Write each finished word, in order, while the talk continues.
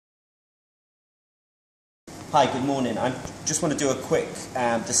Hi, good morning. I just want to do a quick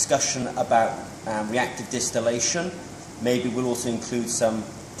discussion about reactive distillation. Maybe we'll also include some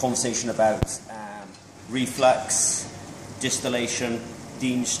conversation about reflux, distillation,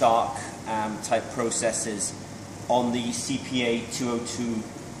 Dean Stark type processes on the CPA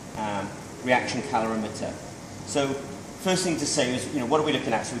 202 reaction calorimeter. So first thing to say is, what are we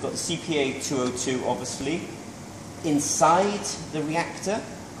looking at? So we've got the CPA 202 obviously. Inside the reactor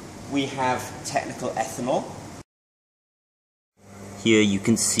we have technical ethanol. Here you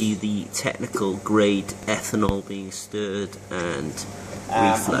can see the technical grade ethanol being stirred and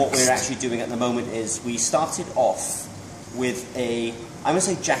refluxed. And what we're actually doing at the moment is we started off with I'm going to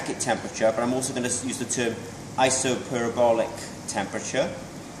say jacket temperature, but I'm also going to use the term isoparabolic temperature.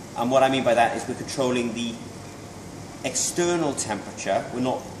 And what I mean by that is we're controlling the external temperature. We're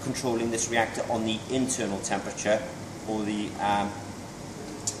not controlling this reactor on the internal temperature or the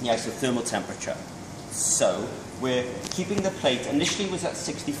isothermal temperature. So we're keeping the plate, initially was at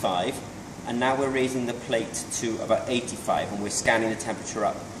 65, and now we're raising the plate to about 85, and we're scanning the temperature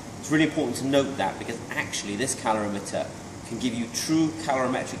up. It's really important to note that, because actually this calorimeter can give you true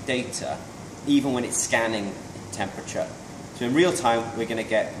calorimetric data even when it's scanning temperature. So in real time we're going to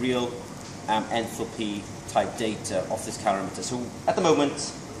get real enthalpy type data off this calorimeter. So at the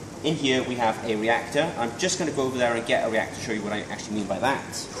moment in here we have a reactor. I'm just going to go over there and get a reactor to show you what I actually mean by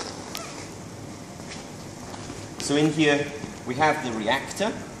that. So in here we have the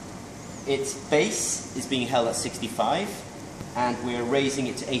reactor. Its base is being held at 65 and we're raising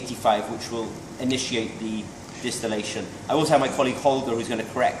it to 85, which will initiate the distillation. I also have my colleague Holger who's going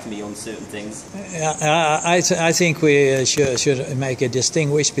to correct me on certain things. I think we should make a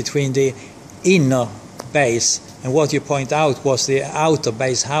distinguish between the inner base and what you point out was the outer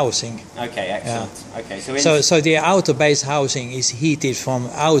base housing. Okay, excellent. Okay, so the outer base housing is heated from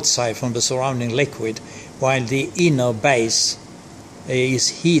outside, from the surrounding liquid, while the inner base is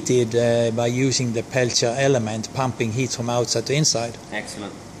heated by using the Peltier element, pumping heat from outside to inside.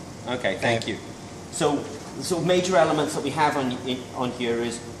 Excellent. Okay, thank you. So the sort of major elements that we have on here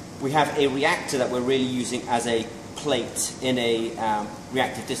is we have a reactor that we're really using as a plate in a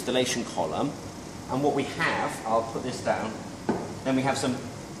reactive distillation column. And what we have, I'll put this down, then we have some,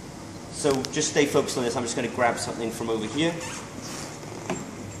 so just stay focused on this, I'm just going to grab something from over here.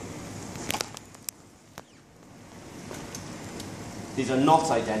 These are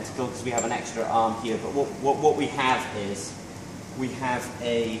not identical because we have an extra arm here, but what we have is, we have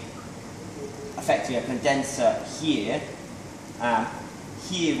effectively a condenser here.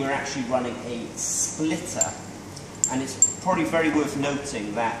 Here we're actually running a splitter, and it's probably very worth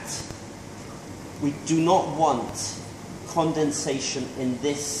noting that we do not want condensation in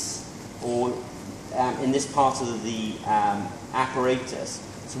this or in this part of the apparatus.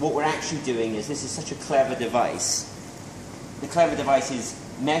 So what we're actually doing is, this is such a clever device. The clever device is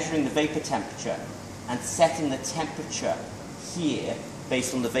measuring the vapor temperature and setting the temperature here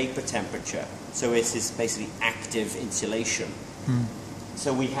based on the vapor temperature. So this is basically active insulation.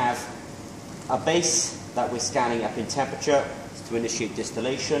 So we have a base that we're scanning up in temperature to initiate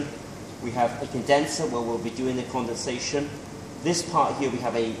distillation. We have a condenser where we'll be doing the condensation. This part here we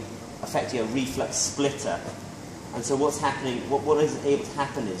have effectively a reflux splitter. And so what's happening, what is able to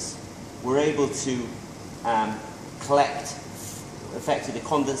happen is we're able to collect effectively the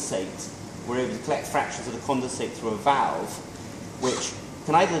condensate. We're able to collect fractions of the condensate through a valve, which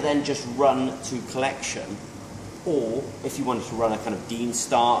can either then just run to collection, or if you wanted to run a kind of Dean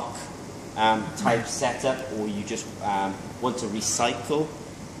Stark type setup, or you just want to recycle,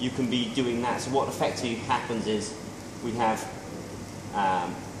 you can be doing that. So what effectively happens is we have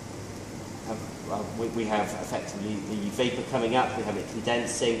effectively the vapor coming up, we have it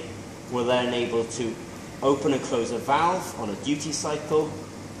condensing. We're then able to open and close a valve on a duty cycle.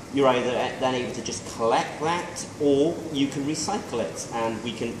 You're either then able to just collect that, or you can recycle it. And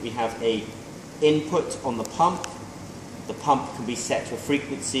we have a input on the pump. The pump can be set to a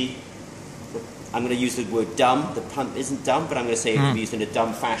frequency. I'm going to use the word dumb. The pump isn't dumb, but I'm going to say it can be used in a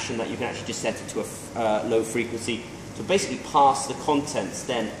dumb fashion, that you can actually just set it to a low frequency to basically pass the contents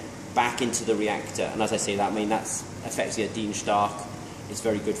then back into the reactor. And as I say that, I mean that's effectively a Dean Stark. It's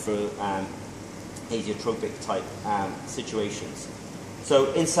very good for azeotropic type situations.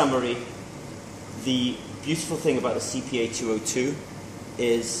 So in summary, the beautiful thing about the CPA 202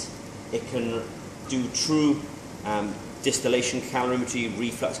 is it can do true distillation calorimetry,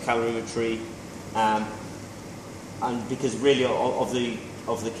 reflux calorimetry, and because really of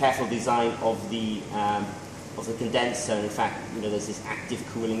the careful design of the condenser. In fact, there's this active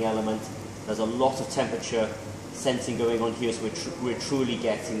cooling element. There's a lot of temperature sensing going on here, so we're truly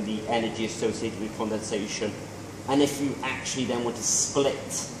getting the energy associated with condensation. And if you actually then want to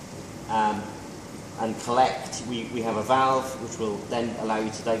split and collect, we have a valve which will then allow you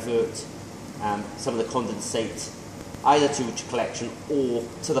to divert some of the condensate either to collection or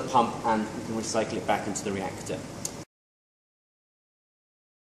to the pump, and we can recycle it back into the reactor.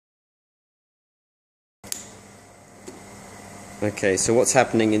 Okay, so what's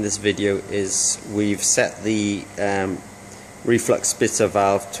happening in this video is we've set the reflux splitter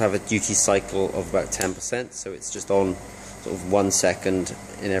valve to have a duty cycle of about 10%, so it's just on sort of 1 second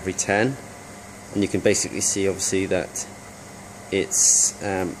in every 10, and you can basically see obviously that it's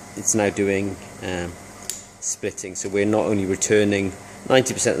now doing splitting. So we're not only returning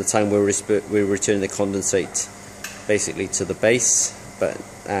 90% of the time, we're returning the condensate basically to the base, but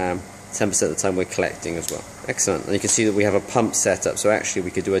 10% of the time we're collecting as well. Excellent. And you can see that we have a pump set up, so actually we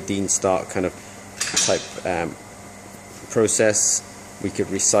could do a Dean start kind of type process. We could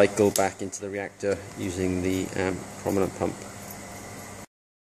recycle back into the reactor using the prominent pump.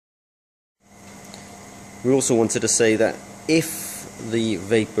 We also wanted to say that if the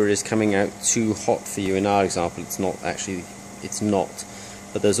vapor is coming out too hot for you, in our example it's not,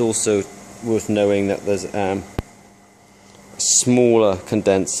 but there's also worth knowing that there's a smaller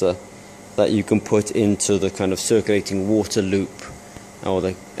condenser that you can put into the kind of circulating water loop, or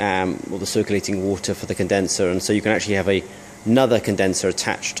the circulating water for the condenser, and so you can actually have another condenser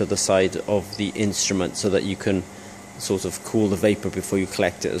attached to the side of the instrument so that you can sort of cool the vapor before you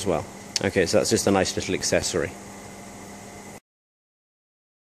collect it as well. Okay, so that's just a nice little accessory.